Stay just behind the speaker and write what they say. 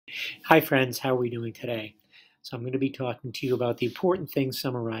Hi friends, how are we doing today? So I'm going to be talking to you about the important things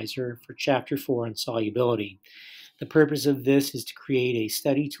summarizer for Chapter 4 on solubility. The purpose of this is to create a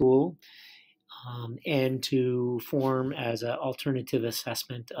study tool and to form as an alternative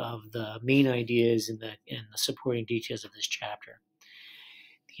assessment of the main ideas and the supporting details of this chapter.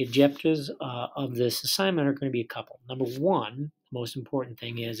 The objectives of this assignment are going to be a couple. Number one, the most important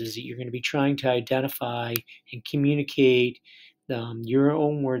thing is that you're going to be trying to identify and communicate your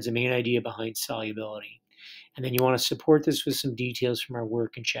own words, the main idea behind solubility. And then you want to support this with some details from our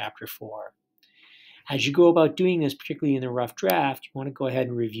work in Chapter 4. As you go about doing this, particularly in the rough draft, you want to go ahead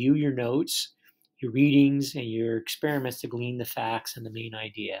and review your notes, your readings, and your experiments to glean the facts and the main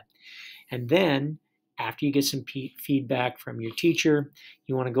idea. And then, after you get some feedback from your teacher,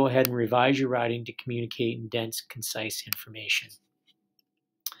 you want to go ahead and revise your writing to communicate in dense, concise information.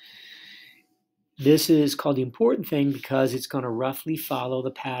 This is called the important thing because it's going to roughly follow the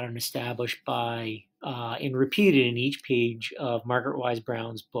pattern established by and repeated in each page of Margaret Wise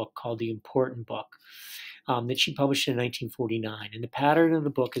Brown's book called The Important Book that she published in 1949. And the pattern of the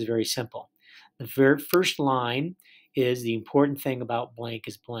book is very simple. The very first line is the important thing about blank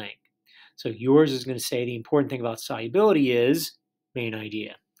is blank. So yours is going to say the important thing about solubility is main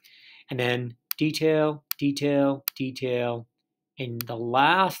idea. And then detail, detail, detail. And the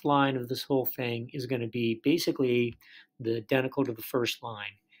last line of this whole thing is going to be basically identical to the first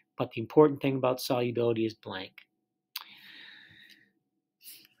line. But the important thing about solubility is blank.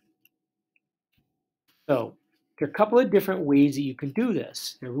 So there are a couple of different ways that you can do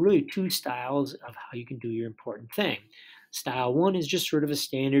this. There are really two styles of how you can do your important thing. Style one is just sort of a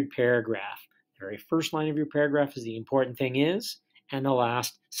standard paragraph. The very first line of your paragraph is the important thing is, and the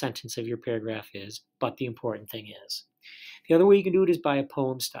last sentence of your paragraph is, but the important thing is. The other way you can do it is by a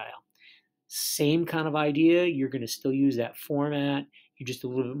poem style. Same kind of idea, you're going to still use that format. You're just a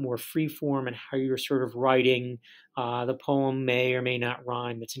little bit more free form in how you're sort of writing. The poem may or may not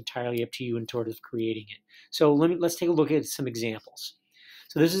rhyme. That's entirely up to you in sort of creating it. So let's take a look at some examples.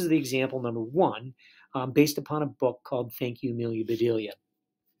 So this is the example number one, based upon a book called Thank You, Amelia Bedelia.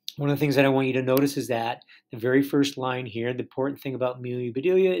 One of the things that I want you to notice is that the very first line here, the important thing about Amelia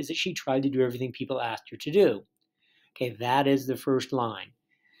Bedelia is that she tried to do everything people asked her to do. Okay, that is the first line.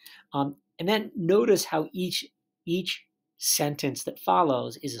 And then notice how each sentence that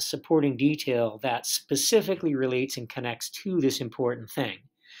follows is a supporting detail that specifically relates and connects to this important thing.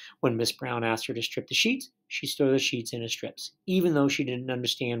 When Miss Brown asked her to strip the sheets, she stored the sheets in as strips, even though she didn't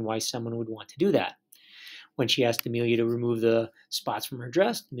understand why someone would want to do that. When she asked Amelia to remove the spots from her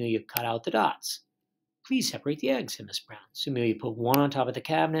dress, Amelia cut out the dots. Please separate the eggs, said Miss Brown. So Amelia put one on top of the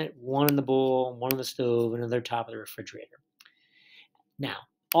cabinet, one in the bowl, one on the stove, and another top of the refrigerator. Now,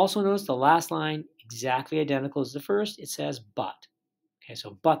 also notice the last line, exactly identical as the first. It says but. Okay,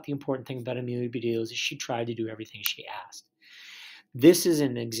 so but the important thing about Amelia Bedelia is she tried to do everything she asked. This is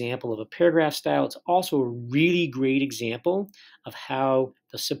an example of a paragraph style. It's also a really great example of how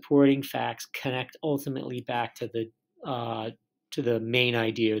the supporting facts connect ultimately back to the main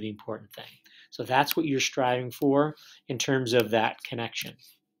idea or the important thing. So that's what you're striving for in terms of that connection.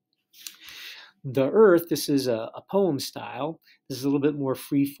 The Earth, this is a poem style. This is a little bit more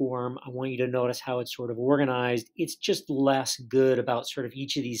free form. I want you to notice how it's sort of organized. It's just less good about sort of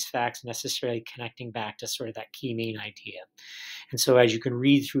each of these facts necessarily connecting back to sort of that key main idea. And so as you can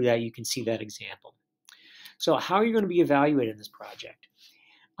read through that, you can see that example. So how are you going to be evaluated in this project?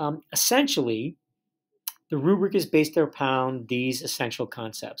 Essentially, the rubric is based upon these essential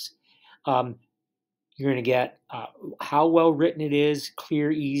concepts. You're going to get how well written it is,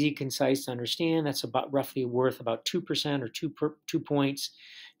 clear, easy, concise to understand. That's about roughly worth about 2% or 2 points.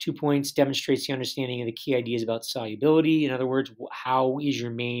 2 points demonstrates the understanding of the key ideas about solubility. In other words, how is your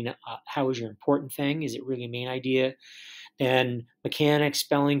important thing? Is it really a main idea? Then mechanics,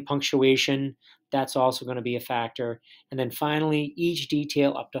 spelling, punctuation, that's also going to be a factor. And then finally, each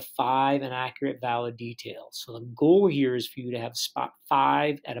detail up to 5 inaccurate, valid details. So the goal here is for you to have spot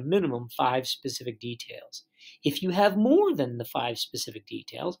 5, at a minimum, 5 specific details. If you have more than the 5 specific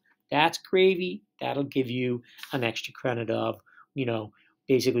details, that's gravy. That'll give you an extra credit of,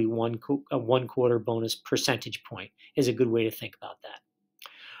 basically a 1/4 bonus percentage point is a good way to think about that.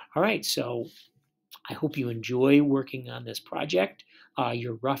 All right, so I hope you enjoy working on this project.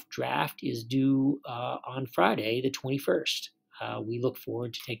 Your rough draft is due on Friday, the 21st. We look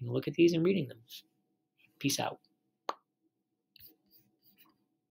forward to taking a look at these and reading them. Peace out.